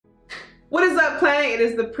What is up, planet? It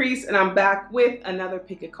is the Priest, and I'm back with another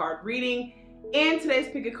pick a card reading. In today's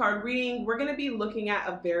pick a card reading, we're going to be looking at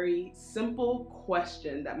a very simple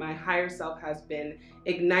question that my higher self has been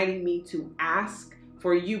igniting me to ask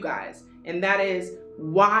for you guys. And that is,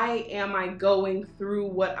 why am I going through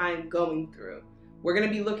what I'm going through? We're going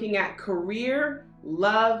to be looking at career,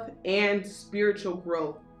 love, and spiritual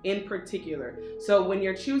growth in particular. So when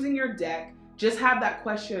you're choosing your deck, just have that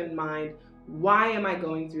question in mind. Why am I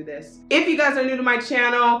going through this? If you guys are new to my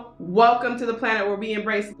channel, welcome to the planet where we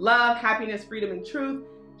embrace love, happiness, freedom, and truth.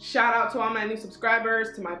 Shout out to all my new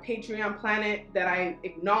subscribers, to my Patreon planet that I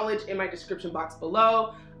acknowledge in my description box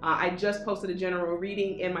below. I just posted a general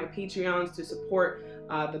reading in my Patreons to support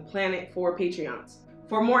the planet for Patreons.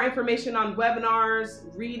 For more information on webinars,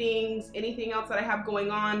 readings, anything else that I have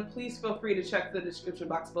going on, please feel free to check the description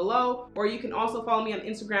box below. Or you can also follow me on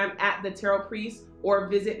Instagram at The Tarot Priest, or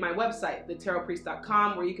visit my website,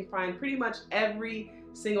 thetarotpriest.com, where you can find pretty much every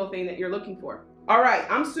single thing that you're looking for. All right,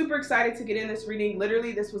 I'm super excited to get in this reading.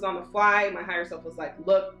 Literally, this was on the fly. My higher self was like,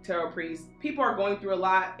 look, Tarot Priest, people are going through a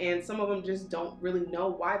lot, and some of them just don't really know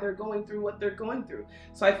why they're going through what they're going through.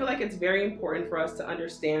 So I feel like it's very important for us to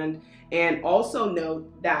understand and also know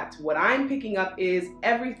that what I'm picking up is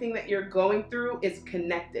everything that you're going through is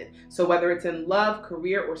connected. So whether it's in love,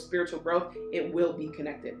 career, or spiritual growth, it will be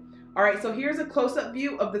connected. All right, so here's a close-up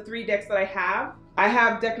view of the 3 decks that I have. I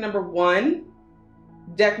have deck number 1,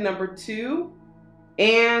 deck number 2,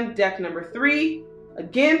 and deck number 3.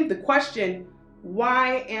 Again, the question,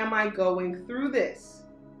 why am I going through this?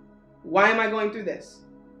 Why am I going through this?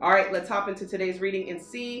 All right, let's hop into today's reading and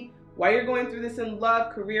see why you're going through this in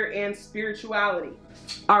love, career, and spirituality.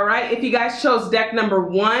 All right, if you guys chose deck number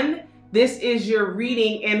 1, this is your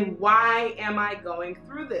reading, and why am I going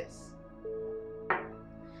through this?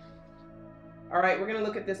 All right, we're gonna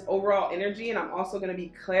look at this overall energy, and I'm also gonna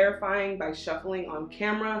be clarifying by shuffling on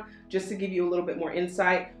camera just to give you a little bit more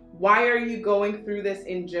insight. Why are you going through this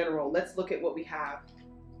in general? Let's look at what we have.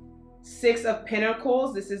 6 of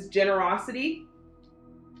Pentacles, this is generosity.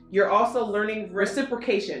 You're also learning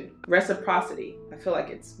reciprocity. I feel like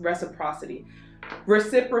it's reciprocity.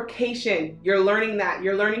 Reciprocation, you're learning that.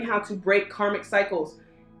 You're learning how to break karmic cycles.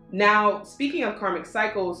 Now, speaking of karmic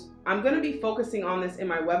cycles, I'm going to be focusing on this in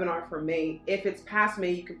my webinar for May. If it's past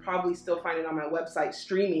May, you could probably still find it on my website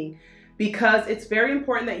streaming, because it's very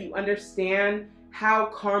important that you understand how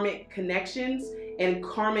karmic connections and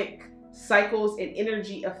karmic cycles and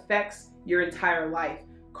energy affects your entire life.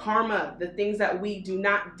 Karma, the things that we do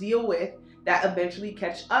not deal with that eventually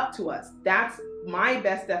catch up to us. That's my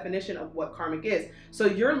best definition of what karmic is. So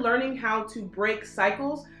you're learning how to break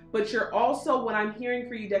cycles, but you're also, what I'm hearing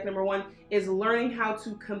for you, deck number 1, is learning how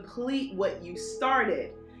to complete what you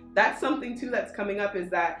started. That's something too that's coming up, is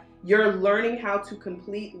that you're learning how to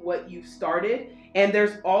complete what you started. And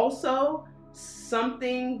there's also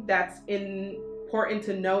something that's important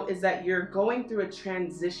to note, is that you're going through a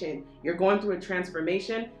transition. You're going through a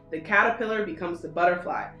transformation. The caterpillar becomes the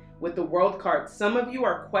butterfly with the world card. Some of you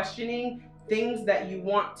are questioning things that you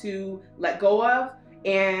want to let go of,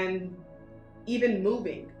 and even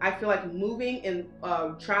moving. I feel like moving and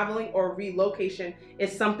traveling or relocation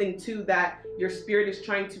is something too that your spirit is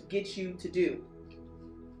trying to get you to do.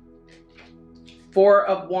 4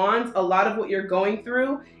 of Wands, a lot of what you're going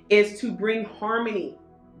through is to bring harmony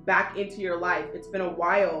back into your life. It's been a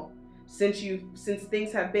while since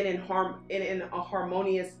things have been in a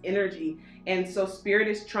harmonious energy, and so spirit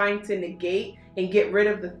is trying to negate and get rid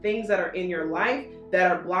of the things that are in your life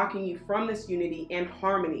that are blocking you from this unity and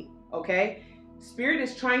harmony. Okay, spirit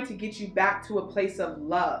is trying to get you back to a place of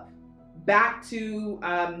love, back to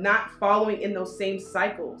not following in those same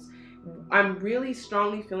cycles. I'm really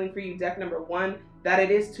strongly feeling for you, deck number 1, that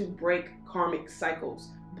it is to break karmic cycles,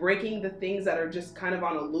 breaking the things that are just kind of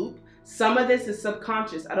on a loop. Some of this is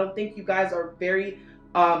subconscious. I don't think you guys are very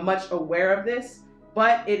much aware of this,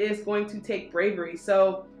 but it is going to take bravery.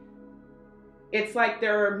 So it's like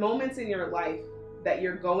there are moments in your life that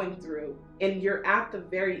you're going through, and you're at the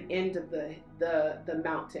very end of the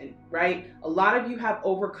mountain, right? A lot of you have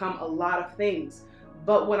overcome a lot of things,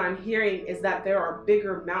 but what I'm hearing is that there are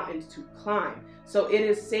bigger mountains to climb. So it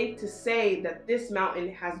is safe to say that this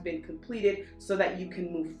mountain has been completed so that you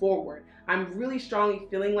can move forward. I'm really strongly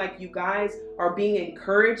feeling like you guys are being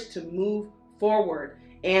encouraged to move forward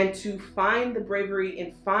and to find the bravery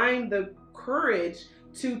and find the courage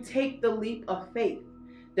to take the leap of faith.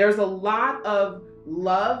 There's a lot of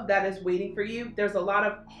love that is waiting for you. There's a lot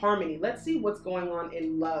of harmony. Let's see what's going on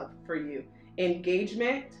in love for you.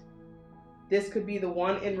 Engagement. This could be the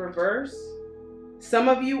one in reverse. Some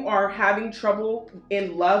of you are having trouble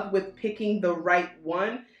in love with picking the right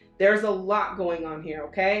one. There's a lot going on here,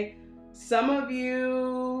 okay? Some of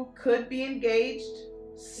you could be engaged,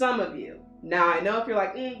 some of you. Now, I know if you're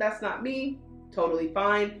like, that's not me, totally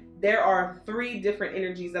fine. There are 3 different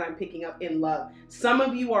energies that I'm picking up in love. Some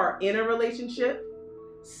of you are in a relationship.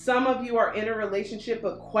 Some of you are in a relationship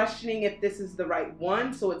but questioning if this is the right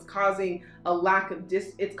one. So it's causing a lack of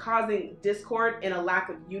it's causing discord and a lack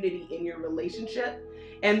of unity in your relationship.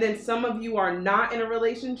 And then some of you are not in a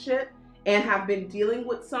relationship and have been dealing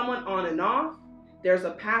with someone on and off. There's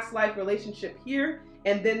a past life relationship here.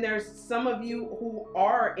 And then there's some of you who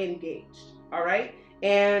are engaged, all right?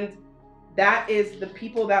 And that is the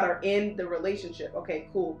people that are in the relationship. Okay,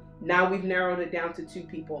 cool. Now we've narrowed it down to 2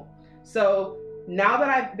 people. So now that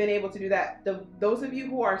I've been able to do that, those of you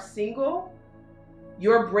who are single,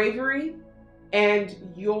 your bravery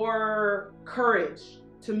and your courage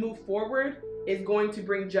to move forward is going to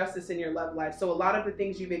bring justice in your love life. So a lot of the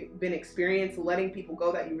things you've been experiencing, letting people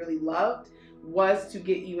go that you really loved, was to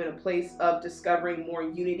get you in a place of discovering more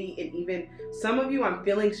unity. And even some of you, I'm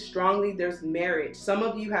feeling strongly there's marriage. Some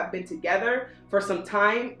of you have been together for some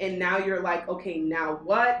time and now you're like, okay, now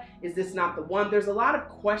what? Is this not the one? There's a lot of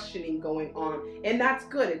questioning going on, and that's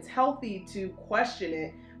good. It's healthy to question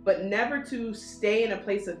it, but never to stay in a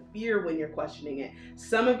place of fear when you're questioning it.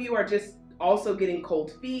 Some of you are just also getting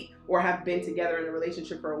cold feet or have been together in a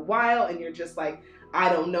relationship for a while and you're just like, I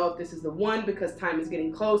don't know if this is the one because time is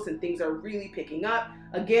getting close and things are really picking up.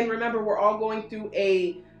 Again, remember, we're all going through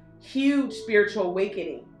a huge spiritual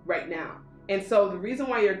awakening right now. And so the reason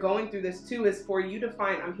why you're going through this too is for you to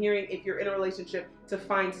find, I'm hearing, if you're in a relationship, to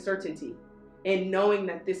find certainty in knowing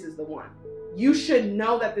that this is the one. You should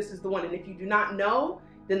know that this is the one. And if you do not know,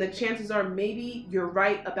 then the chances are maybe you're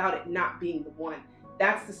right about it not being the one.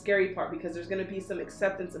 That's the scary part, because there's going to be some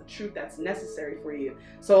acceptance of truth that's necessary for you.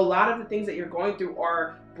 So a lot of the things that you're going through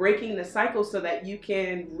are breaking the cycle so that you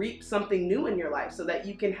can reap something new in your life, so that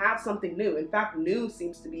you can have something new. In fact, new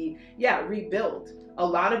seems to be, rebuild. A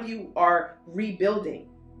lot of you are rebuilding,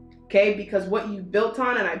 okay? Because what you built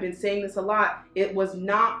on, and I've been saying this a lot, it was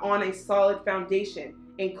not on a solid foundation,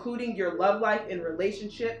 including your love life and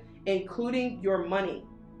relationship, including your money,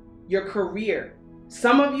 your career.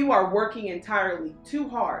 Some of you are working entirely too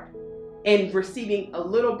hard and receiving a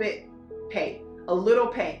little bit pay, a little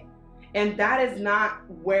pay. And that is not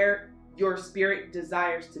where your spirit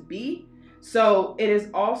desires to be. So it is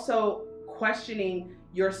also questioning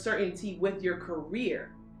your certainty with your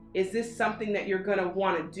career. Is this something that you're going to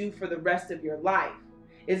want to do for the rest of your life?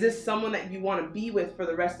 Is this someone that you want to be with for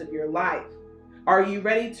the rest of your life? Are you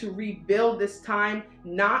ready to rebuild this time,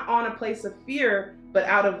 not on a place of fear, but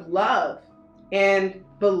out of love and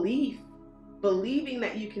believing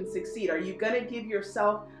that you can succeed? Are you going to give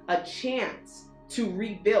yourself a chance to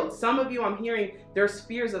rebuild? Some of you, I'm hearing there's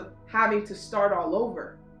fears of having to start all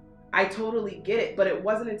over. I totally get it, but it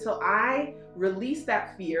wasn't until I released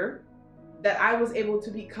that fear that I was able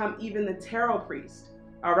to become even the tarot priest.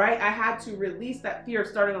 All right, I had to release that fear of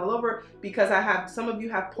starting all over, because some of you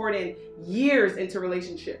have poured in years into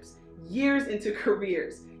relationships, years into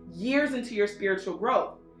careers, years into your spiritual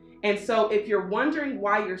growth. And so if you're wondering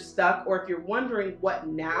why you're stuck, or if you're wondering what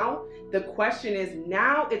now, the question is,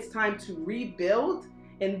 now it's time to rebuild.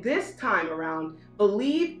 And this time around,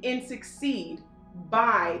 believe and succeed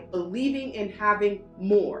by believing in having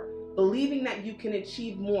more, believing that you can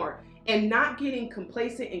achieve more, and not getting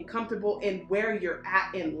complacent and comfortable in where you're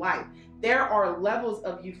at in life. There are levels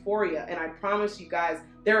of euphoria, and I promise you guys,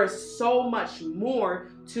 there is so much more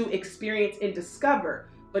to experience and discover,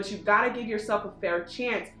 but you've got to give yourself a fair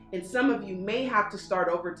chance. And some of you may have to start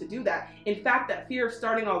over to do that. In fact, that fear of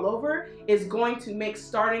starting all over is going to make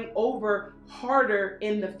starting over harder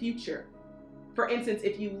in the future. For instance,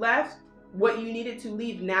 if you left what you needed to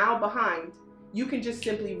leave now behind, you can just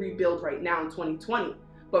simply rebuild right now in 2020.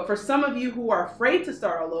 But for some of you who are afraid to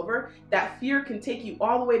start all over, that fear can take you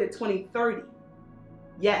all the way to 2030.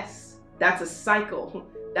 Yes, that's a cycle.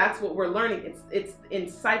 That's what we're learning. It's in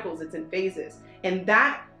cycles, it's in phases. And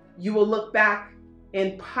that you will look back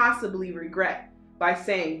and possibly regret by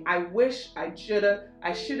saying, I wish I should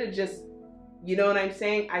have just, you know what I'm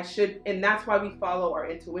saying? And that's why we follow our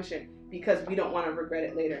intuition, because we don't want to regret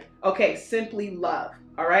it later. Okay, simply love,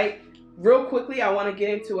 all right? Real quickly, I want to get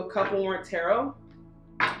into a couple more tarot.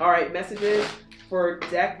 All right, messages for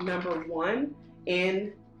deck number 1.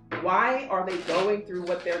 And why are they going through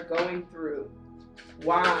what they're going through?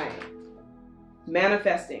 Why?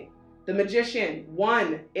 Manifesting. The Magician,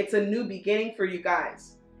 1, it's a new beginning for you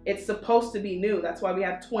guys. It's supposed to be new. That's why we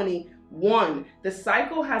have 21. The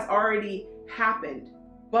cycle has already happened,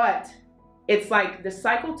 but it's like the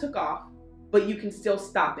cycle took off, but you can still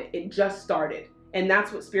stop it. It just started. And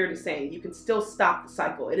that's what Spirit is saying. You can still stop the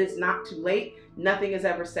cycle. It is not too late. Nothing is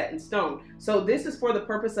ever set in stone. So this is for the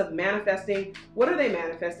purpose of manifesting. What are they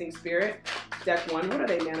manifesting, Spirit? Deck 1, what are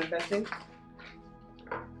they manifesting?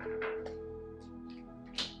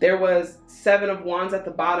 There was 7 of Wands at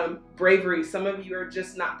the bottom. Bravery. Some of you are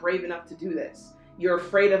just not brave enough to do this. You're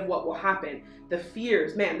afraid of what will happen. The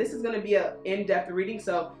fears. Man, this is going to be an in-depth reading,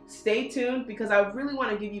 so stay tuned because I really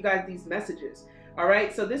want to give you guys these messages. All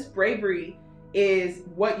right, so this bravery is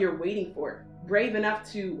what you're waiting for. Brave enough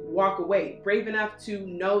to walk away. Brave enough to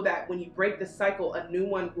know that when you break the cycle, a new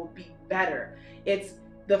one will be better. It's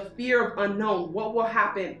the fear of unknown. What will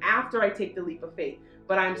happen after I take the leap of faith?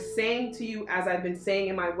 But I'm saying to you, as I've been saying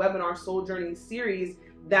in my webinar Soul Journey series,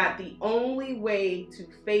 that the only way to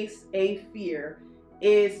face a fear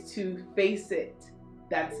is to face it.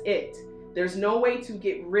 That's it. There's no way to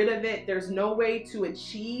get rid of it. There's no way to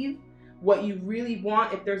achieve what you really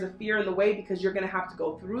want if there's a fear in the way, because you're going to have to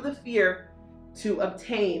go through the fear to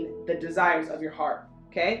obtain the desires of your heart.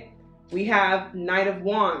 Okay? We have Knight of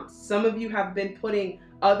Wands. Some of you have been putting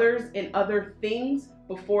others and other things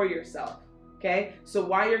before yourself. Okay? So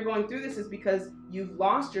why you're going through this is because you've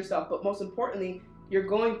lost yourself, but most importantly, you're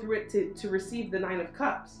going through it to receive the 9 of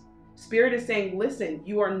Cups. Spirit is saying, listen,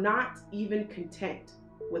 you are not even content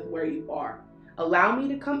with where you are. Allow me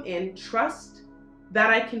to come in, trust that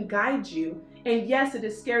I can guide you. And yes, it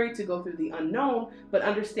is scary to go through the unknown, but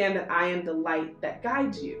understand that I am the light that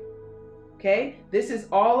guides you. Okay? This is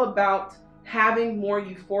all about having more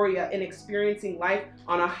euphoria and experiencing life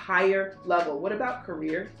on a higher level. What about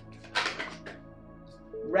career?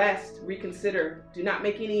 Rest, reconsider. Do not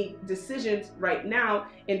make any decisions right now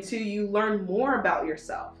until you learn more about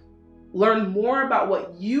yourself. Learn more about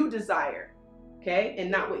what you desire, okay?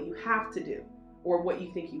 And not what you have to do or what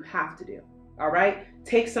you think you have to do. All right,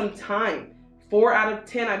 take some time. 4 out of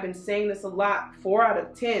 10, I've been saying this a lot, 4 out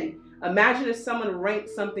of 10. Imagine if someone ranked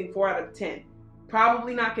something 4 out of 10.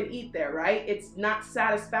 Probably not gonna eat there, right? It's not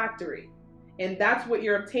satisfactory. And that's what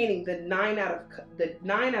you're obtaining, the 9 out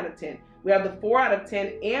of 10. We have the 4 out of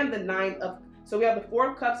 10 and the 9 of, so we have the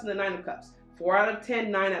 4 of Cups and the 9 of Cups. 4 out of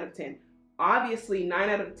 10, 9 out of 10. Obviously, 9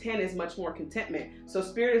 out of 10 is much more contentment. So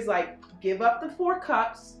Spirit is like, give up the 4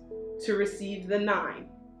 cups to receive the 9.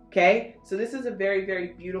 Okay, so this is a very, very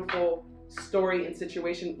beautiful story and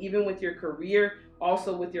situation, even with your career,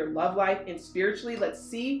 also with your love life and spiritually. Let's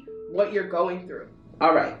see what you're going through.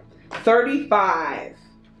 All right, 35,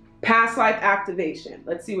 past life activation.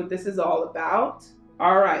 Let's see what this is all about.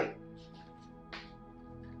 All right,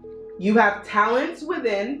 you have talents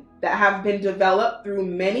within that have been developed through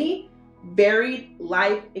many varied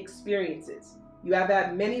life experiences. You have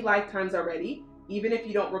had many lifetimes already, even if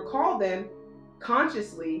you don't recall them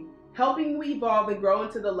consciously, helping you evolve and grow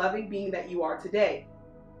into the loving being that you are today.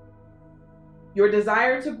 Your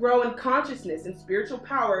desire to grow in consciousness and spiritual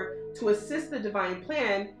power to assist the divine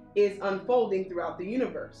plan is unfolding throughout the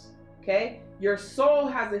universe. Okay? Your soul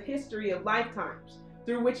has a history of lifetimes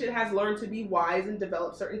through which it has learned to be wise and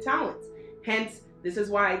develop certain talents. Hence, this is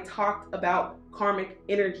why I talked about karmic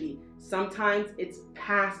energy. Sometimes it's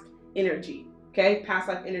past energy. Okay? Past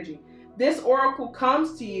life energy. This oracle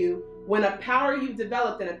comes to you when a power you've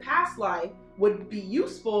developed in a past life would be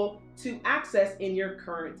useful to access in your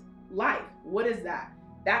current life. What is that?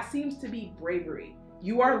 That seems to be bravery.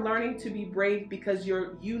 You are learning to be brave because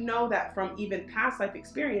you know that from even past life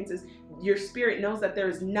experiences, your spirit knows that there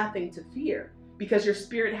is nothing to fear because your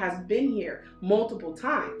spirit has been here multiple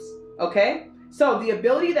times. Okay? So the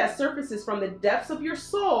ability that surfaces from the depths of your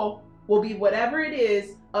soul will be whatever it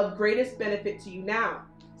is of greatest benefit to you now.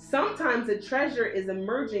 Sometimes a treasure is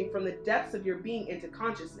emerging from the depths of your being into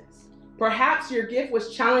consciousness. Perhaps your gift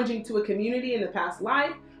was challenging to a community in the past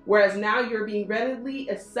life, whereas now you're being readily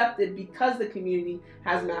accepted because the community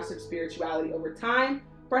has mastered spirituality over time.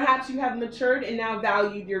 Perhaps you have matured and now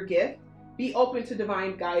valued your gift. Be open to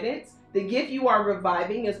divine guidance. The gift you are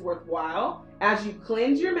reviving is worthwhile as you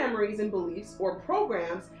cleanse your memories and beliefs or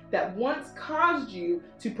programs that once caused you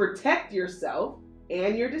to protect yourself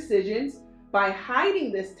and your decisions. By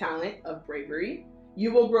hiding this talent of bravery,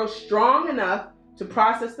 you will grow strong enough to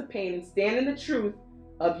process the pain and stand in the truth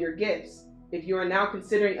of your gifts. If you are now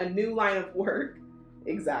considering a new line of work,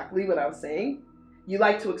 exactly what I was saying, you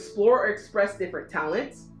like to explore or express different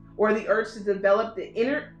talents, or the urge to develop an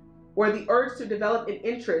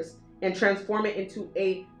interest and transform it into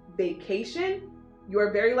a vacation, you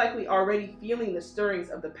are very likely already feeling the stirrings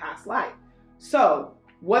of the past life. So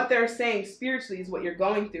what they're saying spiritually is what you're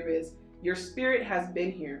going through is your spirit has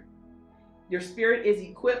been here. Your spirit is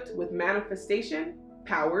equipped with manifestation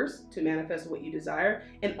powers to manifest what you desire,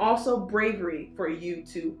 and also bravery for you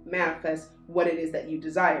to manifest what it is that you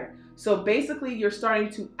desire. So basically, you're starting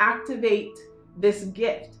to activate this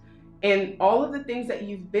gift, and all of the things that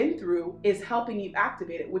you've been through is helping you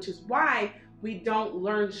activate it, which is why we don't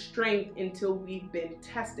learn strength until we've been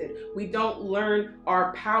tested. We don't learn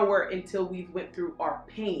our power until we've went through our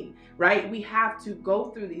pain, right? We have to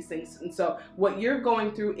go through these things. And so what you're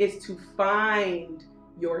going through is to find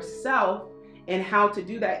yourself, and how to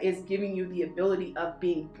do that is giving you the ability of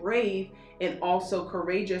being brave and also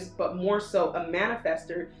courageous, but more so a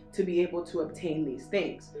manifester to be able to obtain these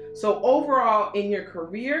things. So overall, in your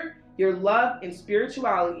career, your love and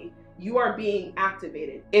spirituality, you are being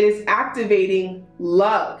activated. It is activating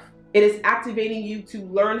love. It is activating you to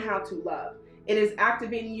learn how to love. It is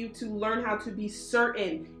activating you to learn how to be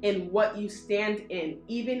certain in what you stand in,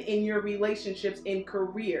 even in your relationships and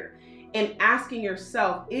career, and asking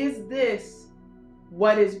yourself, is this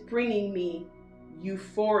what is bringing me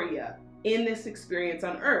euphoria in this experience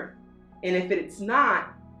on earth? And if it's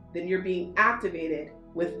not, then you're being activated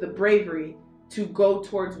with the bravery to go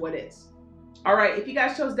towards what is. All right, if you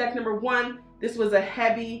guys chose deck number 1, this was a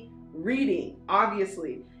heavy reading,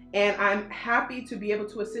 obviously, and I'm happy to be able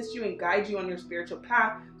to assist you and guide you on your spiritual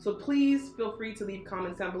path. So please feel free to leave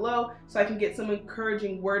comments down below so I can get some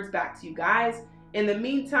encouraging words back to you guys. In the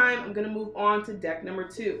meantime, I'm going to move on to deck number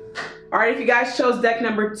 2. All right, if you guys chose deck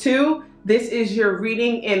number 2, this is your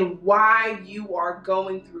reading and why you are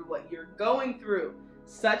going through what you're going through.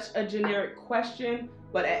 Such a generic question,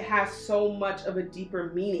 but it has so much of a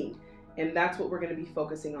deeper meaning, and that's what we're going to be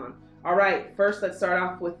focusing on. All right, first let's start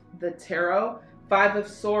off with the tarot. 5 of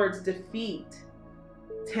Swords, defeat.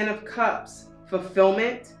 10 of Cups,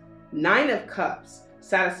 fulfillment. 9 of Cups,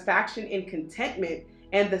 satisfaction and contentment.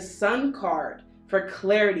 And the Sun card for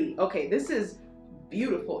clarity. Okay, this is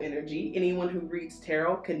beautiful energy. Anyone who reads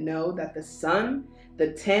tarot can know that the Sun,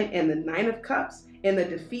 the 10 and the 9 of Cups, and the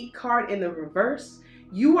defeat card in the reverse,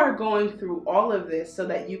 you are going through all of this so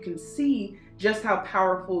that you can see just how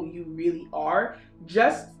powerful you really are,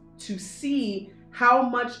 just to see how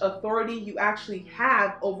much authority you actually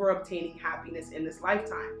have over obtaining happiness in this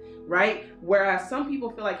lifetime, right? Whereas some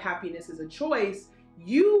people feel like happiness is a choice,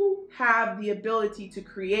 you have the ability to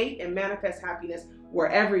create and manifest happiness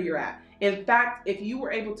wherever you're at. In fact, if you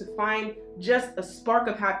were able to find just a spark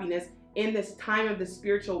of happiness in this time of the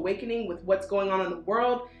spiritual awakening with what's going on in the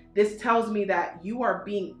world, this tells me that you are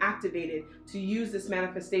being activated to use this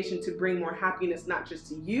manifestation to bring more happiness, not just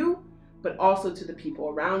to you, but also to the people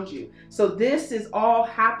around you. So this is all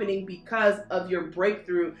happening because of your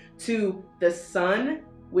breakthrough to the Sun,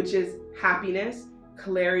 which is happiness,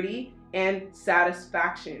 clarity, and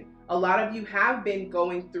satisfaction. A lot of you have been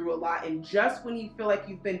going through a lot, and just when you feel like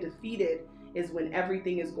you've been defeated is when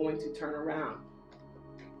everything is going to turn around.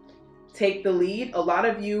 Take the lead. A lot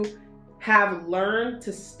of you have learned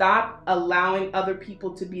to stop allowing other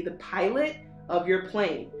people to be the pilot of your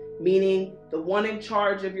plane, meaning the one in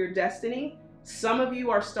charge of your destiny. Some of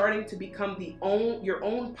you are starting to become your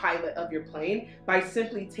own pilot of your plane by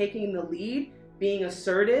simply taking the lead, being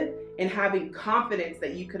assertive, and having confidence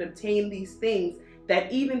that you could obtain these things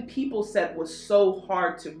that even people said was so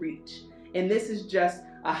hard to reach. And this is just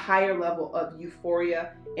a higher level of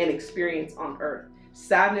euphoria and experience on earth.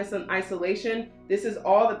 Sadness and isolation, this is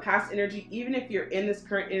all the past energy. Even if you're in this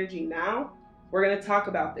current energy now, we're going to talk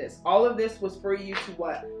about this. All of this was for you to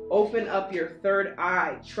what? Open up your third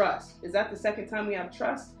eye. Trust. Is that the second time we have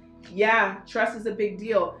trust? Yeah, trust is a big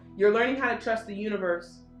deal. You're learning how to trust the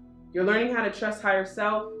universe. You're learning how to trust higher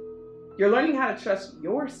self. You're learning how to trust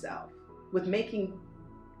yourself with making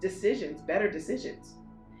decisions, better decisions.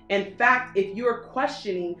 In fact, if you're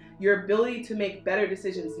questioning your ability to make better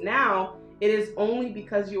decisions now, it is only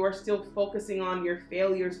because you are still focusing on your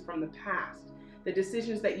failures from the past. The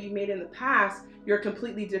decisions that you made in the past, you're a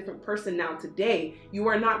completely different person now today. You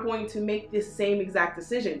are not going to make the same exact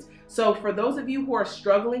decisions. So for those of you who are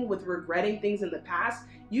struggling with regretting things in the past,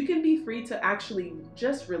 you can be free to actually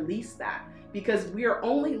just release that, because we are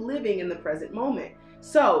only living in the present moment.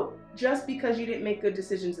 So just because you didn't make good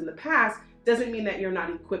decisions in the past doesn't mean that you're not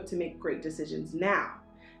equipped to make great decisions now.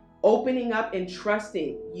 Opening up and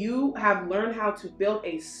trusting. You have learned how to build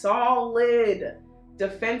a solid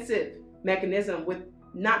defensive mechanism with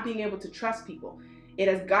not being able to trust people. It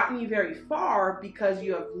has gotten you very far because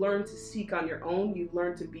you have learned to seek on your own. You've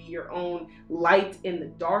learned to be your own light in the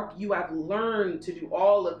dark. You have learned to do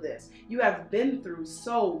all of this. You have been through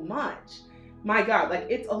so much. My God, like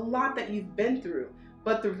it's a lot that you've been through.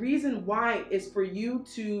 But the reason why is for you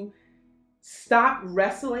to stop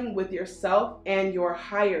wrestling with yourself and your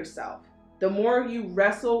higher self. The more you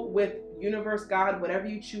wrestle with universe, God, whatever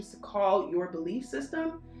you choose to call your belief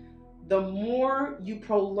system, the more you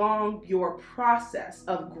prolong your process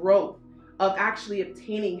of growth, of actually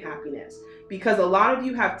obtaining happiness. Because a lot of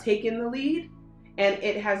you have taken the lead and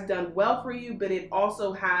it has done well for you, but it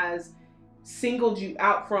also has singled you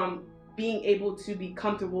out from being able to be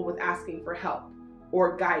comfortable with asking for help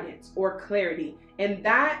or guidance or clarity. And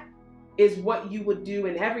that is what you would do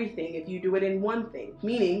in everything if you do it in one thing.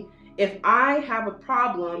 Meaning, if I have a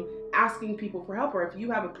problem asking people for help, or if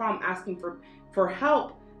you have a problem asking for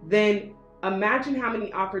help, then imagine how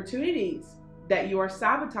many opportunities that you are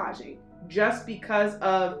sabotaging just because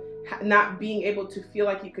of not being able to feel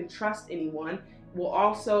like you can trust anyone will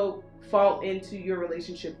also fall into your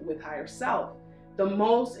relationship with higher self. The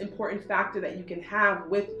most important factor that you can have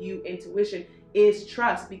with you, intuition, is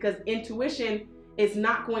trust, because intuition is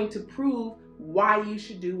not going to prove why you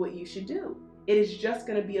should do what you should do. It is just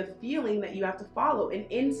going to be a feeling that you have to follow, an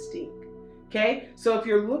instinct. Okay, so if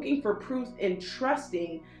you're looking for proof in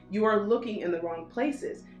trusting, you are looking in the wrong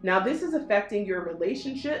places. Now, this is affecting your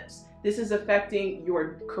relationships, this is affecting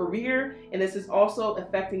your career, and this is also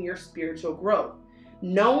affecting your spiritual growth.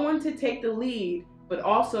 Know when to take the lead, but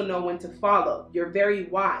also know when to follow. You're very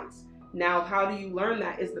wise. Now, how do you learn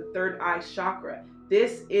that? Is the third eye chakra.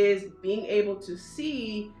 This is being able to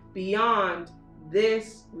see beyond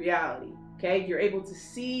this reality. Okay, you're able to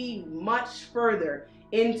see much further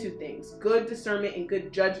into things. Good discernment and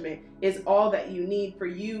good judgment is all that you need for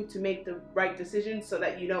you to make the right decisions, so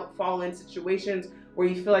that you don't fall in situations where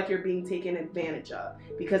you feel like you're being taken advantage of,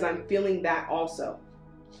 because I'm feeling that also.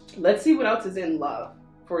 Let's see what else is in love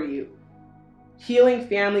for you. Healing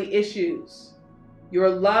family issues. Your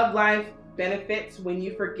love life benefits when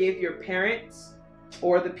you forgive your parents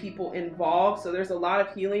or the people involved. So there's a lot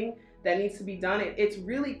of healing that needs to be done. It's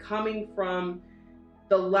really coming from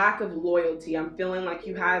the lack of loyalty. I'm feeling like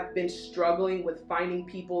you have been struggling with finding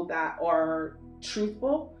people that are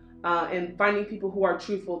truthful, and finding people who are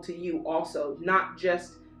truthful to you also, not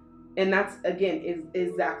just, and that's again is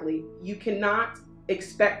exactly, you cannot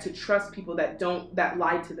expect to trust people that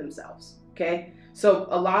lie to themselves. Okay, so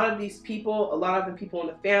a lot of these people, a lot of the people in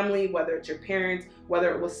the family, whether it's your parents,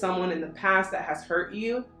 whether it was someone in the past that has hurt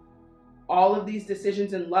you, all of these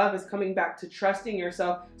decisions in love is coming back to trusting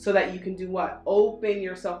yourself, so that you can do what? Open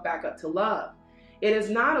yourself back up to love. It is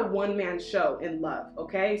not a one-man show in love,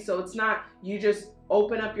 okay? So it's not you just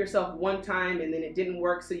open up yourself one time and then it didn't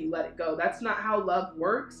work, so you let it go. That's not how love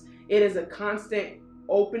works. It is a constant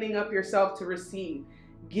opening up yourself to receive,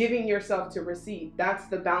 giving yourself to receive. That's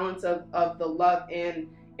the balance of the love and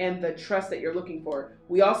the trust that you're looking for.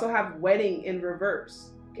 We also have wedding in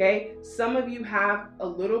reverse. Okay, some of you have a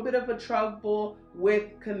little bit of a trouble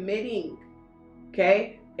with committing.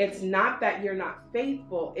 Okay, it's not that you're not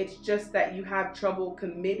faithful, it's just that you have trouble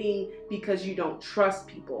committing because you don't trust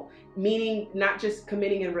people. Meaning not just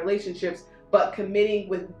committing in relationships, but committing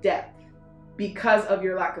with depth because of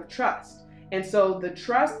your lack of trust. And so the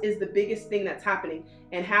trust is the biggest thing that's happening.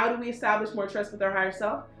 And how do we establish more trust with our higher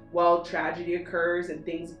self? Well, tragedy occurs and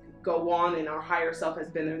things go on, and our higher self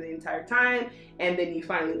has been there the entire time, and then you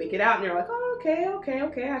finally make it out and you're like, oh,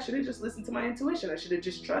 okay, I should have just listened to my intuition, I should have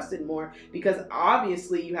just trusted more, because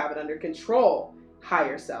obviously you have it under control,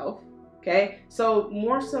 higher self. Okay, so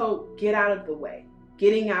more so get out of the way,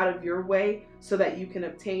 getting out of your way, so that you can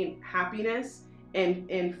obtain happiness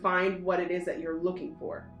and find what it is that you're looking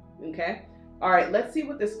for. Okay, all right, let's see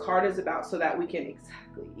what this card is about, so that we can,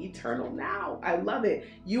 exactly, eternal now. I love it.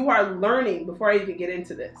 You are learning, before I even get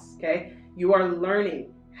into this, okay, you are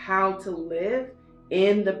learning how to live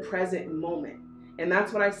in the present moment. And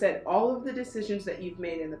that's what I said. All of the decisions that you've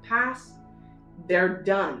made in the past, they're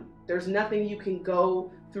done. There's nothing you can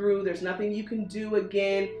go through. There's nothing you can do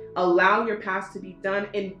again. Allow your past to be done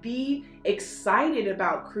and be excited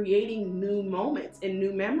about creating new moments and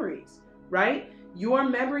new memories, right? Your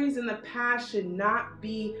memories in the past should not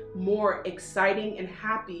be more exciting and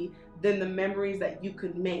happy than the memories that you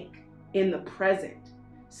could make in the present.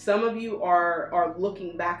 Some of you are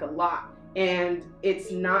looking back a lot and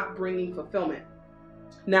it's not bringing fulfillment.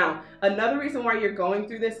 Now, another reason why you're going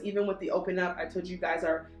through this, even with the open up, I told you guys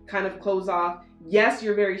are kind of closed off. Yes,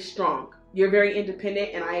 you're very strong. You're very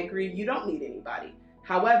independent, and I agree, you don't need anybody.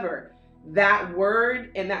 However, that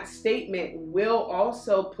word and that statement will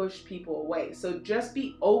also push people away. So just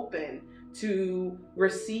be open to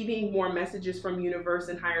receiving more messages from universe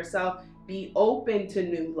and higher self. Be open to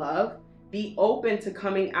new love. Be open to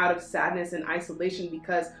coming out of sadness and isolation,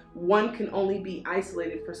 because one can only be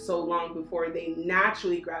isolated for so long before they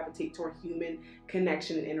naturally gravitate toward human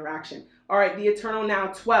connection and interaction. All right, the eternal now,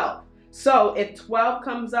 12. So if 12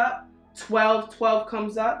 comes up, 12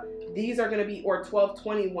 comes up, these are going to be, or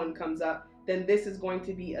 1221 comes up, then this is going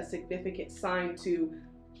to be a significant sign to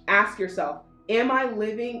ask yourself, am I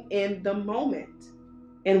living in the moment?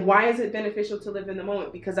 And why is it beneficial to live in the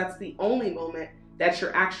moment? Because that's the only moment that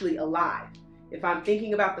you're actually alive. If I'm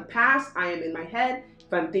thinking about the past, I am in my head.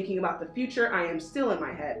 If I'm thinking about the future, I am still in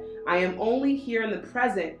my head. I am only here in the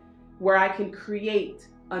present where I can create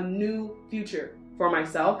a new future for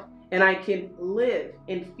myself, and I can live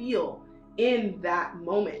and feel in that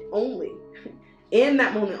moment only. In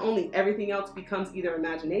that moment only, everything else becomes either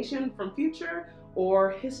imagination from future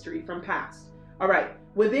or history from past. All right,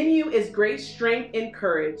 within you is great strength and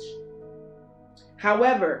courage.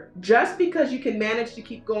 However, just because you can manage to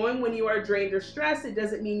keep going when you are drained or stressed, it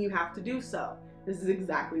doesn't mean you have to do so. This is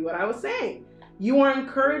exactly what I was saying. You are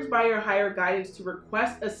encouraged by your higher guidance to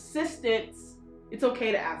request assistance. It's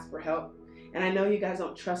okay to ask for help. And I know you guys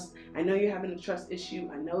don't trust, I know you're having a trust issue,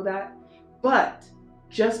 I know that. But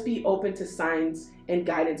just be open to signs and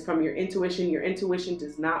guidance from your intuition. Your intuition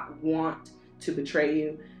does not want to betray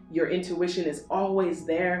you. Your intuition is always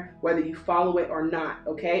there, whether you follow it or not,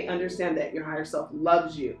 okay? Understand that your higher self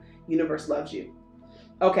loves you. Universe loves you.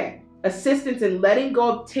 Okay, assistance in letting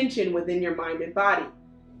go of tension within your mind and body.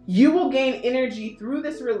 You will gain energy through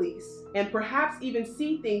this release and perhaps even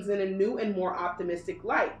see things in a new and more optimistic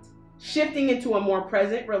light. Shifting into a more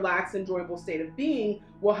present, relaxed, enjoyable state of being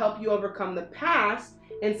will help you overcome the past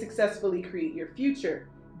and successfully create your future.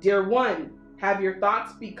 Dear one, have your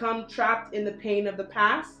thoughts become trapped in the pain of the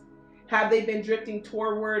past? Have they been drifting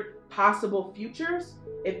toward possible futures?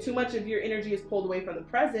 If too much of your energy is pulled away from the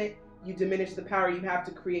present, you diminish the power you have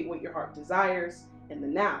to create what your heart desires in the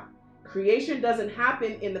now. Creation doesn't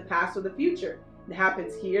happen in the past or the future. It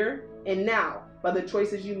happens here and now by the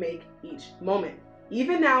choices you make each moment.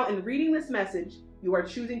 Even now, in reading this message, you are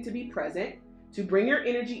choosing to be present, to bring your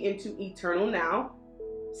energy into eternal now,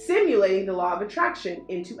 simulating the law of attraction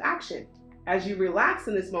into action. As you relax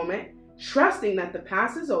in this moment, trusting that the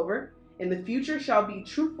past is over and the future shall be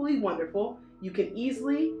truthfully wonderful, you can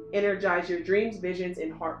easily energize your dreams, visions,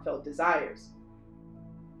 and heartfelt desires.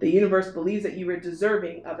 The universe believes that you are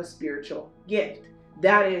deserving of a spiritual gift.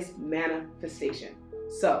 That is manifestation.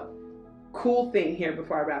 So, cool thing here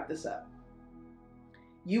before I wrap this up.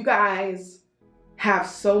 You guys have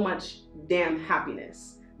so much damn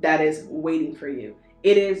happiness that is waiting for you.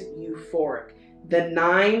 It is euphoric. The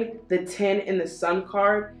 9, the 10, and the Sun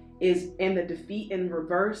card is, and the defeat in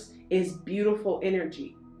reverse is beautiful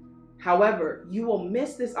energy. However, you will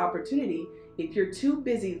miss this opportunity if you're too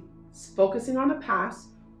busy focusing on the past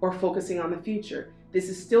or focusing on the future. This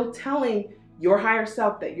is still telling your higher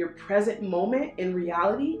self that your present moment in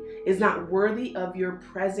reality is not worthy of your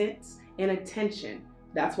presence and attention.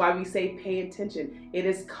 That's why we say pay attention. It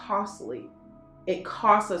is costly. It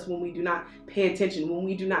costs us when we do not pay attention, when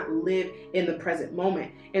we do not live in the present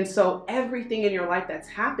moment. And so everything in your life that's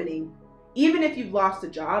happening, even if you've lost a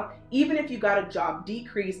job, even if you got a job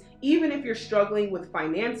decrease, even if you're struggling with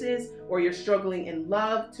finances or you're struggling in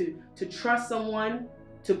love, to trust someone,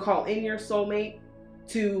 to call in your soulmate,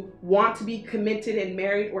 to want to be committed and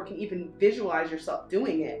married, or can even visualize yourself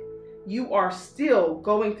doing it, you are still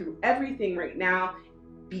going through everything right now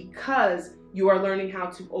because you are learning how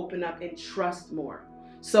to open up and trust more.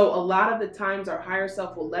 So a lot of the times our higher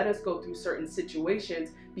self will let us go through certain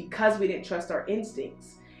situations because we didn't trust our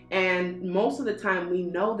instincts. And most of the time we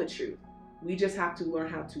know the truth. We just have to learn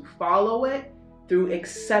how to follow it through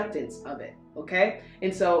acceptance of it, okay?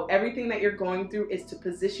 And so everything that you're going through is to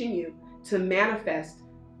position you to manifest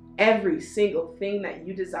every single thing that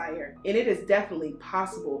you desire. And it is definitely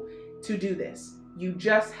possible to do this. You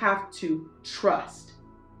just have to trust.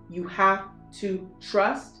 You have to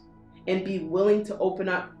trust and be willing to open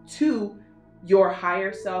up to your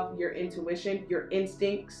higher self, your intuition, your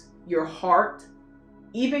instincts, your heart.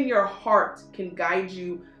 Even your heart can guide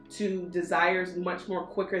you to desires much more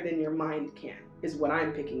quicker than your mind can, is what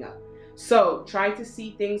I'm picking up. So try to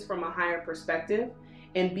see things from a higher perspective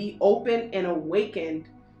and be open and awakened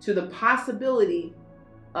to the possibility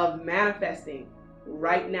of manifesting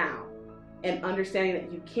right now and understanding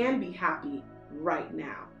that you can be happy right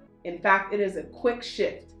now. In fact, it is a quick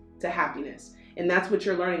shift to happiness. And that's what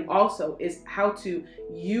you're learning also, is how to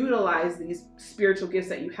utilize these spiritual gifts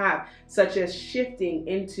that you have, such as shifting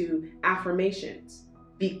into affirmations,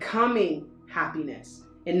 becoming happiness,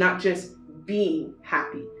 and not just being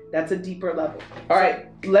happy. That's a deeper level. All right,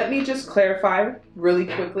 let me just clarify really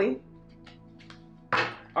quickly.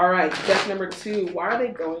 All right, deck number 2. Why are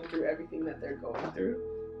they going through everything that they're going through?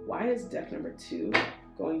 Why is deck number 2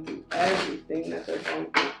 going through everything that they're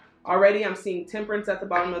going through? Already I'm seeing Temperance at the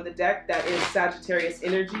bottom of the deck. That is Sagittarius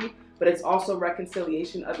energy. but it's also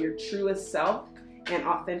reconciliation of your truest self and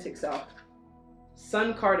authentic self.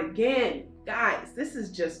 Sun card again. Guys, this is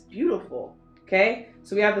just beautiful. Okay,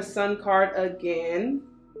 so we have the Sun card again.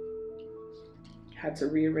 Had to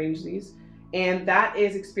rearrange these. And that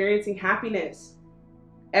is experiencing happiness.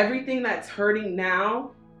 Everything that's hurting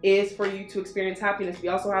now is for you to experience happiness. We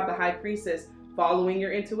also have the High Priestess, following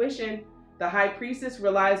your intuition. The High Priestess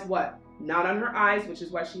relies what? Not on her eyes, which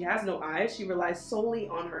is why she has no eyes. She relies solely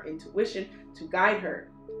on her intuition to guide her.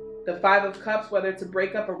 The Five of Cups, whether it's a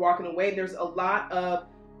breakup or walking away, there's a lot of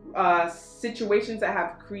situations that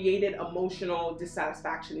have created emotional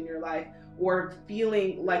dissatisfaction in your life, or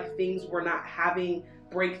feeling like things were not having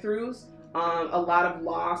breakthroughs. A lot of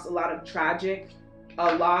loss, a lot of tragic,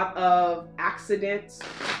 a lot of accidents,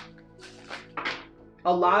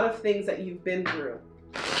 a lot of things that you've been through.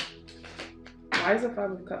 Why is the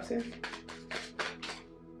Five of Cups here?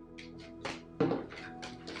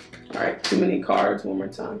 All right, too many cards. One more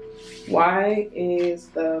time. Why is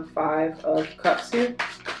the Five of Cups here?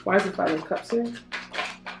 Why is the Five of Cups here?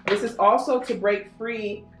 This is also to break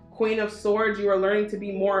free. Queen of Swords, you are learning to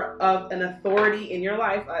be more of an authority in your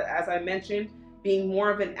life. As I mentioned, being more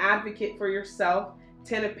of an advocate for yourself.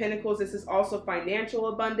 Ten of Pentacles, this is also financial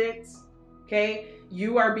abundance. Okay,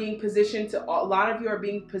 you are being positioned to, a lot of you are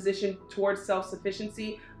being positioned towards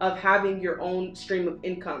self-sufficiency, of having your own stream of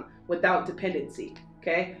income without dependency.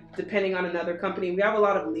 Okay, depending on another company. We have a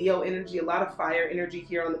lot of Leo energy, a lot of fire energy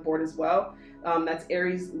here on the board as well. That's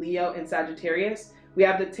Aries, Leo, and Sagittarius. We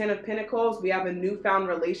have the Ten of Pentacles. We have a newfound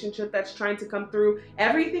relationship that's trying to come through.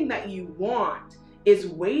 Everything that you want is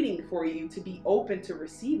waiting for you to be open to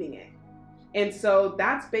receiving it. And so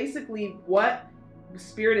that's basically what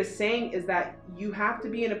Spirit is saying, is that you have to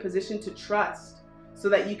be in a position to trust so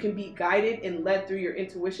that you can be guided and led through your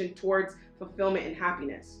intuition towards fulfillment and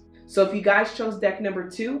happiness. So if you guys chose deck number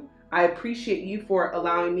 2, I appreciate you for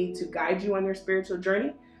allowing me to guide you on your spiritual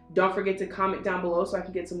journey. Don't forget to comment down below so I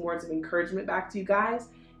can get some words of encouragement back to you guys.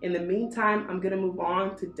 In the meantime, I'm going to move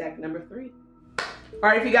on to deck number 3. All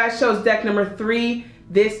right, if you guys chose deck number 3,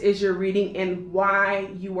 this is your reading and why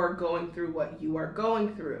you are going through what you are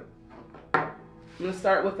going through. I'm going to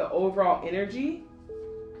start with the overall energy.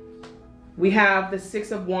 We have the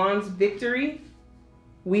Six of Wands, victory.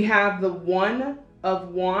 We have the One of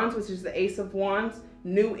Wands, which is the Ace of Wands,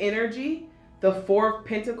 new energy. The Four of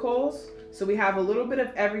Pentacles. So we have a little bit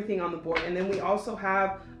of everything on the board. And then we also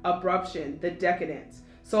have abruption, the decadence.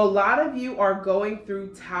 So a lot of you are going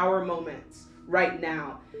through tower moments right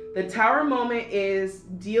now. The tower moment is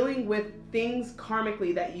dealing with things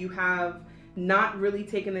karmically that you have not really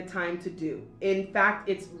taken the time to do. In fact,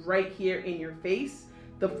 it's right here in your face.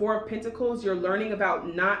 The Four of Pentacles, you're learning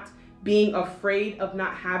about not being afraid of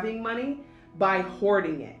not having money by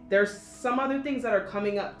hoarding it. There's some other things that are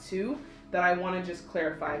coming up too that I want to just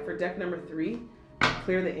clarify. For deck number 3,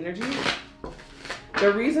 clear the energy.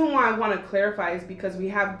 The reason why I want to clarify is because we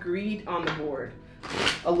have greed on the board.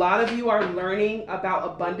 A lot of you are learning about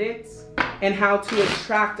abundance and how to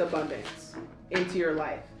attract abundance into your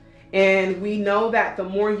life. And we know that the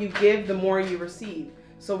more you give, the more you receive.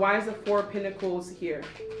 So why is the Four of Pentacles here?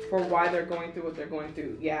 For why they're going through what they're going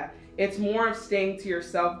through. Yeah, it's more of staying to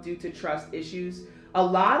yourself due to trust issues. A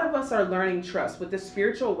lot of us are learning trust. With the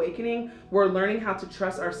spiritual awakening, we're learning how to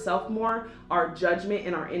trust ourselves more, our judgment,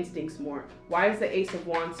 and our instincts more. Why is the Ace of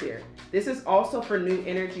Wands here? This is also for new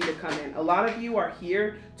energy to come in. A lot of you are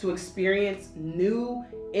here to experience new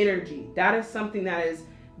energy. That is something that is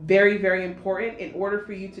very, very important. In order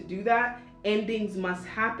for you to do that, endings must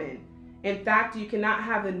happen. In fact, you cannot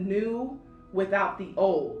have a new without the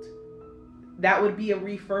old. That would be a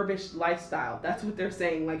refurbished lifestyle. That's what they're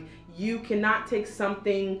saying. Like, you cannot take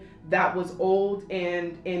something that was old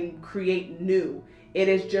and create new. It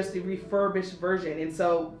is just a refurbished version. And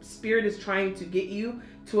so Spirit is trying to get you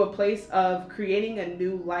to a place of creating a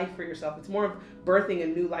new life for yourself. It's more of birthing a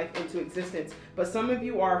new life into existence. But some of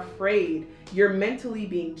you are afraid. You're mentally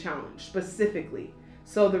being challenged specifically.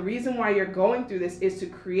 So the reason why you're going through this is to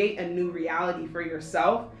create a new reality for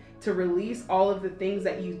yourself, to release all of the things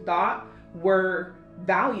that you thought were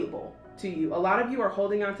valuable to you. A lot of you are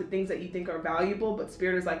holding on to things that you think are valuable, but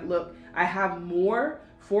Spirit is like, look, I have more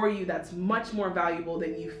for you that's much more valuable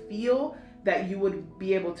than you feel that you would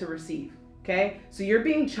be able to receive. Okay, so you're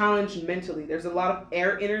being challenged mentally. There's a lot of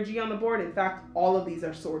air energy on the board. In fact, all of these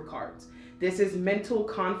are sword cards. This is mental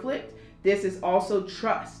conflict. This is also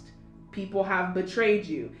trust. People have betrayed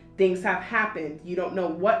you. Things have happened. You don't know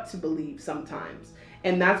what to believe sometimes.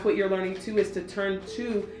 And that's what you're learning too, is to turn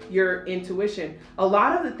to your intuition. A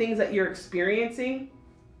lot of the things that you're experiencing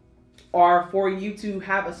are for you to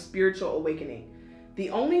have a spiritual awakening. The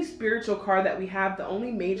only spiritual card that we have, the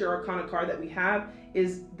only major arcana card that we have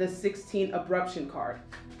is the 16 Abruption card.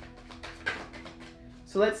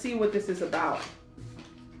 So let's see what this is about.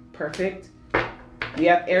 Perfect. We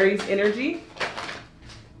have Aries energy.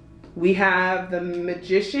 We have the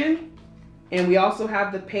Magician. And we also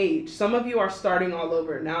have the Page. Some of you are starting all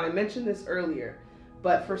over. Now, I mentioned this earlier,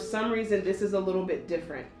 but for some reason, this is a little bit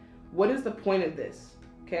different. What is the point of this?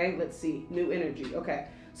 Okay, let's see. New energy. Okay.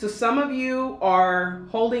 So some of you are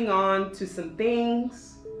holding on to some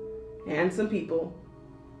things and some people.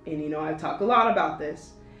 And you know, I've talked a lot about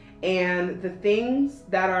this. And the things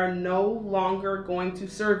that are no longer going to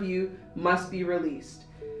serve you must be released.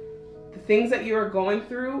 The things that you are going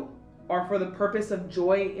through are for the purpose of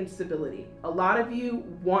joy and stability. A lot of you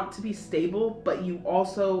want to be stable, but you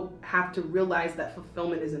also have to realize that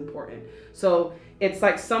fulfillment is important. So it's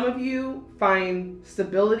like some of you find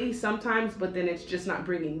stability sometimes, but then it's just not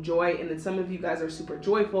bringing joy. And then some of you guys are super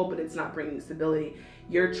joyful, but it's not bringing stability.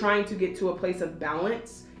 You're trying to get to a place of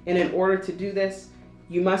balance. And in order to do this,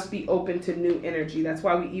 you must be open to new energy. That's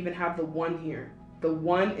why we even have the 1 here. The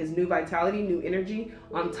 1 is new vitality, new energy,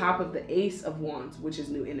 on top of the Ace of Wands, which is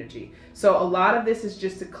new energy. So a lot of this is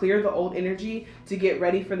just to clear the old energy, to get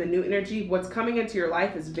ready for the new energy. What's coming into your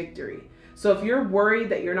life is victory. So if you're worried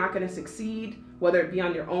that you're not going to succeed, whether it be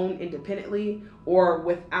on your own independently or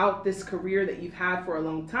without this career that you've had for a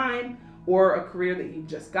long time or a career that you've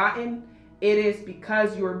just gotten, it is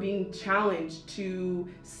because you are being challenged to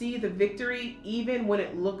see the victory even when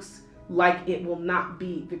it looks like it will not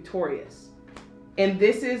be victorious. And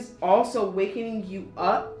this is also waking you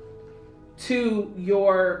up to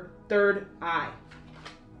your third eye.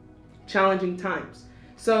 Challenging times.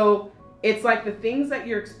 So it's like the things that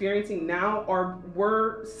you're experiencing now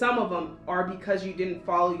some of them are because you didn't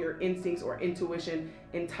follow your instincts or intuition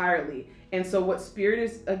entirely. And so what Spirit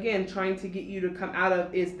is, again, trying to get you to come out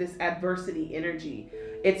of is this adversity energy.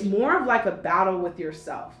 It's more of like a battle with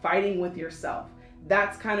yourself, fighting with yourself.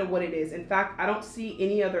 That's kind of what it is. In fact, I don't see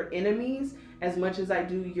any other enemies as much as I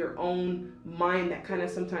do your own mind that kind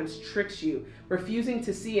of sometimes tricks you, refusing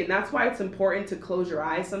to see. And that's why it's important to close your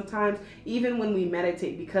eyes sometimes, even when we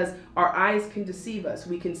meditate, because our eyes can deceive us.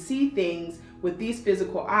 We can see things with these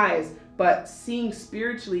physical eyes, but seeing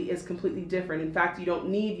spiritually is completely different. In fact, you don't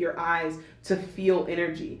need your eyes to feel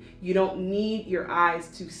energy. You don't need your eyes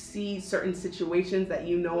to see certain situations that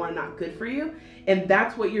you know are not good for you. And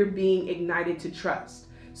that's what you're being ignited to trust.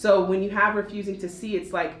 So when you have refusing to see,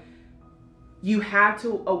 it's like you have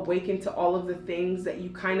to awaken to all of the things that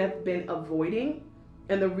you kind of been avoiding.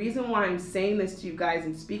 And the reason why I'm saying this to you guys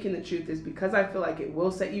and speaking the truth is because I feel like it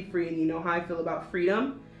will set you free. And you know how I feel about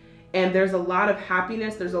freedom. And there's a lot of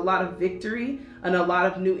happiness, there's a lot of victory, and a lot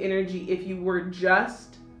of new energy if you were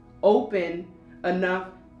just open enough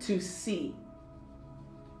to see.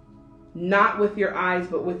 Not with your eyes,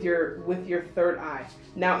 but with your third eye.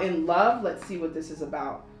 Now in love, let's see what this is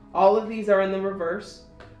about. All of these are in the reverse.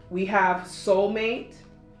 We have soulmate,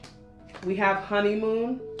 we have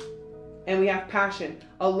honeymoon, and we have passion.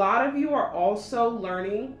 A lot of you are also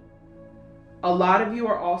learning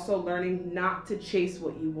not to chase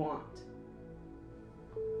what you want.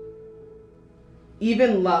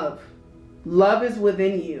 Even love. Love is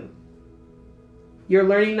within you. You're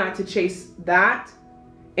learning not to chase that.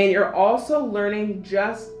 And you're also learning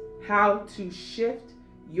just how to shift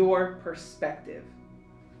your perspective.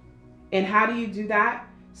 And how do you do that?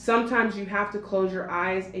 Sometimes you have to close your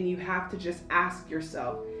eyes and you have to just ask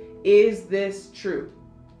yourself, is this true?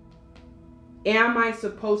 Am I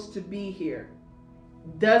supposed to be here?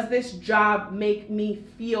 Does this job make me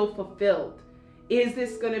feel fulfilled? Is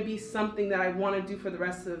this going to be something that I want to do for the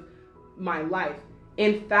rest of my life?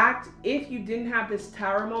 In fact, if you didn't have this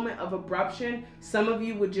tower moment of abruption, some of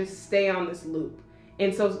you would just stay on this loop.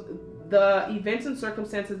 And so the events and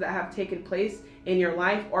circumstances that have taken place in your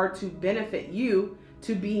life are to benefit you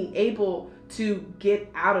to being able to get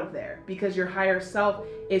out of there, because your higher self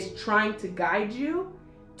is trying to guide you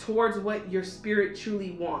towards what your spirit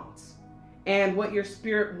truly wants. And what your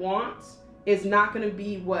spirit wants is not going to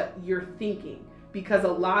be what you're thinking, because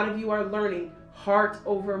a lot of you are learning heart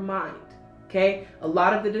over mind. Okay? A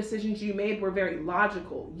lot of the decisions you made were very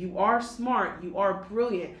logical. You are smart, you are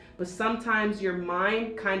brilliant, but sometimes your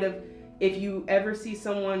mind kind of, if you ever see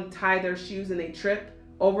someone tie their shoes and they trip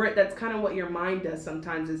over it, that's kind of what your mind does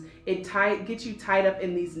sometimes, is it gets you tied up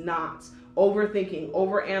in these knots, overthinking,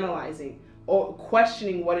 overanalyzing, or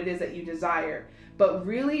questioning what it is that you desire. But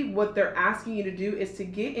really what they're asking you to do is to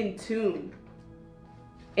get in tune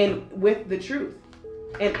and with the truth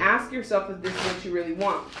and ask yourself if this is what you really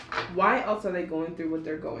want. Why else are they going through what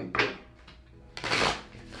they're going through?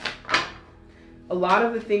 A lot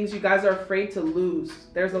of the things you guys are afraid to lose.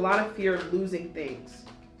 There's a lot of fear of losing things.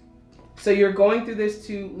 So you're going through this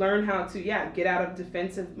to learn how to, get out of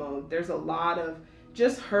defensive mode. There's a lot of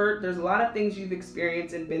just hurt. There's a lot of things you've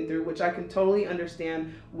experienced and been through, which I can totally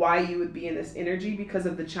understand why you would be in this energy because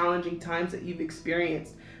of the challenging times that you've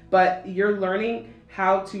experienced. But you're learning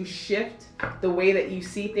how to shift the way that you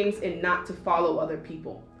see things and not to follow other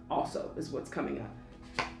people also is what's coming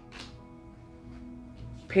up.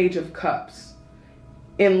 Page of Cups.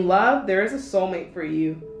 In love, there is a soulmate for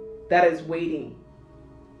you that is waiting.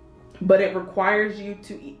 But it requires you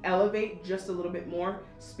to elevate just a little bit more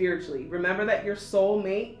spiritually. Remember that your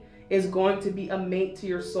soulmate is going to be a mate to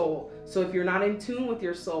your soul. So if you're not in tune with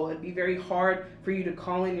your soul, it'd be very hard for you to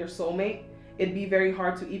call in your soulmate. It'd be very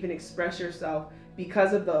hard to even express yourself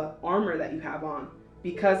because of the armor that you have on,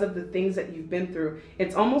 because of the things that you've been through.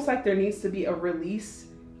 It's almost like there needs to be a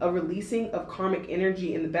releasing of karmic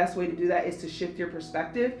energy, and the best way to do that is to shift your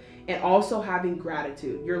perspective and also having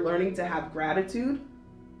gratitude. You're learning to have gratitude.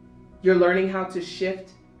 You're learning how to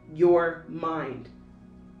shift your mind.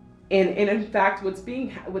 And in fact,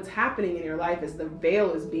 what's happening in your life is the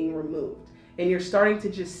veil is being removed and you're starting to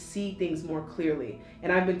just see things more clearly.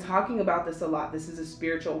 And I've been talking about this a lot. This is a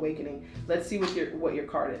spiritual awakening. Let's see what your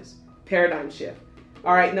card is. Paradigm shift.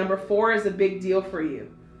 All right, number 4 is a big deal for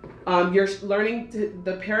you. You're learning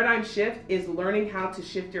the paradigm shift is learning how to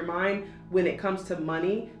shift your mind when it comes to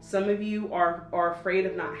money. Some of you are afraid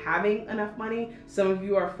of not having enough money. Some of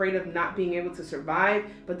you are afraid of not being able to survive,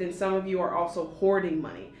 but then some of you are also hoarding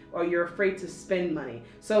money, or you're afraid to spend money.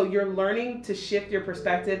 So you're learning to shift your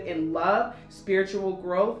perspective in love, spiritual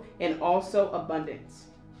growth, and also abundance.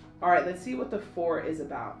 All right, let's see what the 4 is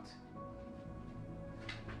about.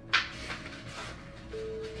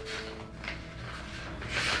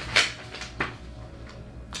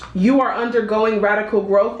 You are undergoing radical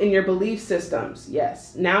growth in your belief systems.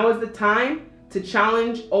 Yes. Now is the time to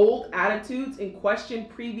challenge old attitudes and question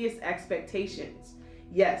previous expectations.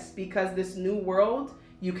 Yes, because this new world,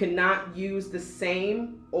 you cannot use the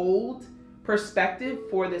same old perspective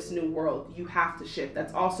for this new world. You have to shift.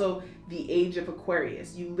 That's also the age of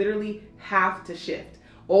Aquarius. You literally have to shift.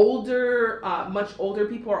 Much older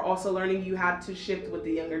people are also learning you have to shift with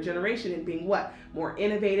the younger generation and being what? More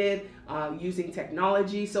innovative, using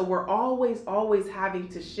technology. So we're always having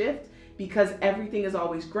to shift because everything is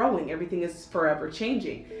always growing. Everything is forever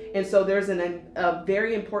changing. And so there's a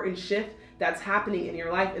very important shift that's happening in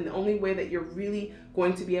your life. And the only way that you're really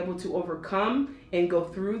going to be able to overcome and go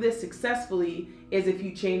through this successfully is if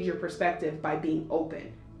you change your perspective by being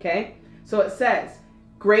open. Okay? So it says,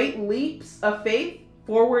 great leaps of faith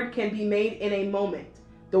forward can be made in a moment.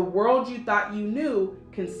 The world you thought you knew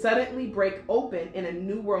can suddenly break open and a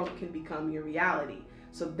new world can become your reality.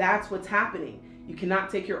 So that's what's happening. You cannot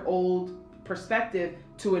take your old perspective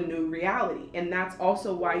to a new reality. And that's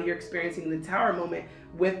also why you're experiencing the Tower moment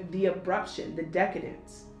with the abruption, the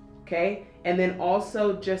decadence. Okay? And then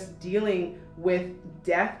also just dealing with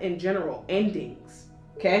death in general, endings.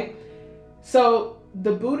 Okay? So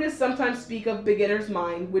the Buddhists sometimes speak of beginner's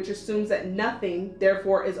mind, which assumes that nothing,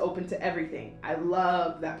 therefore, is open to everything. I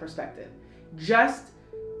love that perspective. Just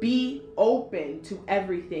be open to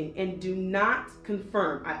everything and do not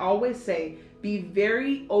confirm. I always say, be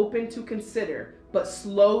very open to consider, but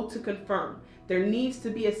slow to confirm. There needs to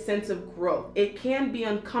be a sense of growth. It can be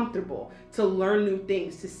uncomfortable to learn new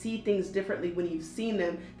things, to see things differently when you've seen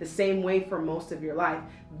them the same way for most of your life.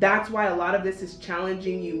 That's why a lot of this is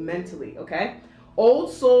challenging you mentally, okay?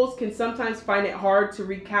 Old souls can sometimes find it hard to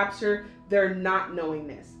recapture their not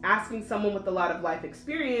knowingness. Asking someone with a lot of life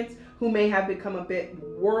experience who may have become a bit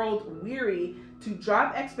world weary to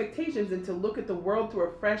drop expectations and to look at the world through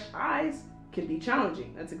a fresh eyes can be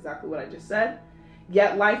challenging. That's exactly what I just said.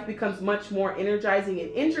 Yet life becomes much more energizing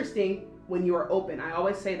and interesting when you are open. I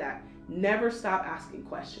always say that. Never stop asking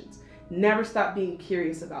questions. Never stop being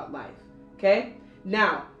curious about life. Okay?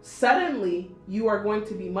 Now, suddenly, you are going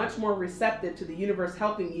to be much more receptive to the universe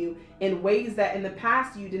helping you in ways that in the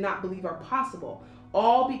past you did not believe are possible,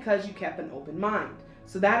 all because you kept an open mind.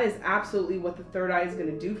 So that is absolutely what the third eye is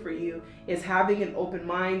going to do for you, is having an open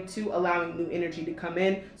mind to allowing new energy to come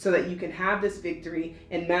in so that you can have this victory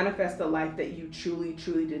and manifest the life that you truly,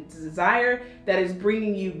 truly desire, that is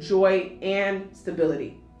bringing you joy and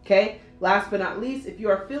stability. Okay? Last but not least, if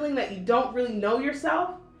you are feeling that you don't really know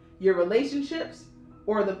yourself, your relationships,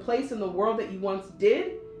 or the place in the world that you once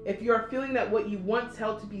did, if you are feeling that what you once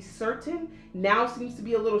held to be certain now seems to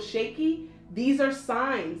be a little shaky, these are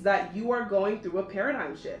signs that you are going through a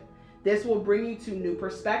paradigm shift. This will bring you to new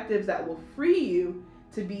perspectives that will free you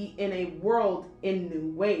to be in a world in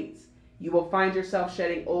new ways. You will find yourself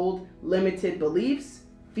shedding old, limited beliefs,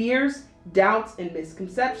 fears, doubts, and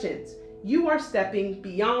misconceptions. You are stepping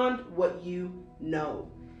beyond what you know.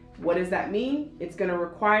 What does that mean? It's going to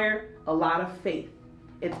require a lot of faith.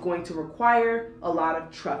 It's going to require a lot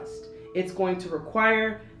of trust. It's going to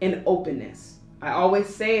require an openness. I always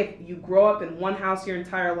say, if you grow up in one house your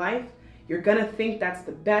entire life, you're going to think that's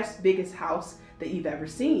the best, biggest house that you've ever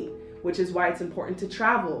seen, which is why it's important to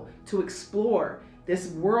travel, to explore. This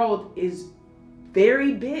world is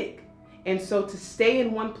very big. And so to stay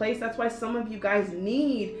in one place, that's why some of you guys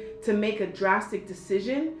need to make a drastic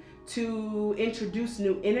decision to introduce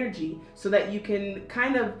new energy so that you can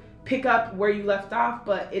kind of pick up where you left off,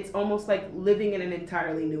 but it's almost like living in an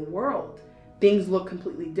entirely new world. Things look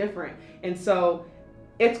completely different. And so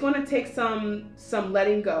it's going to take some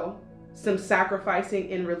letting go, some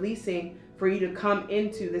sacrificing and releasing for you to come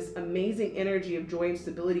into this amazing energy of joy and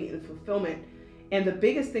stability and fulfillment. And the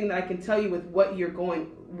biggest thing that I can tell you with what you're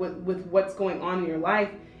going with what's going on in your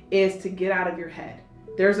life is to get out of your head.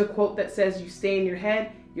 There's a quote that says, you stay in your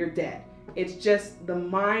head, you're dead. It's just the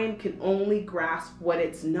mind can only grasp what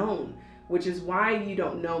it's known, which is why you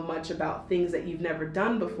don't know much about things that you've never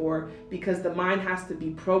done before, because the mind has to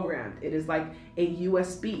be programmed. It is like a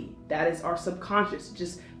USB. That is our subconscious. It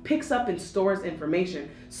just picks up and stores information.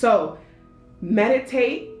 So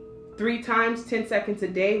meditate 3 times, 10 seconds a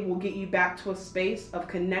day will get you back to a space of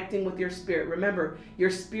connecting with your spirit. Remember, your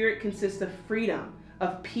spirit consists of freedom,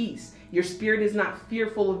 of peace. Your spirit is not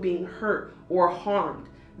fearful of being hurt or harmed.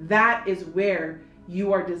 That is where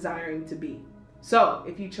you are desiring to be. So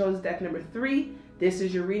if you chose deck number 3, this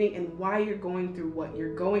is your reading and why you're going through what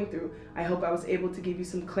you're going through. I hope I was able to give you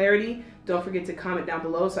some clarity. Don't forget to comment down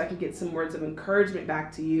below so I can get some words of encouragement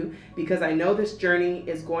back to you, because I know this journey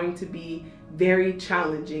is going to be very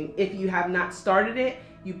challenging. If you have not started it,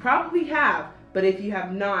 you probably have, but if you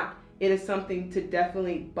have not, it is something to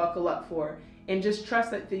definitely buckle up for. And just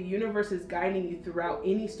trust that the universe is guiding you throughout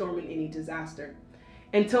any storm and any disaster.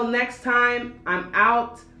 Until next time, I'm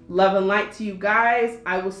out. Love and light to you guys.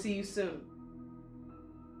 I will see you soon.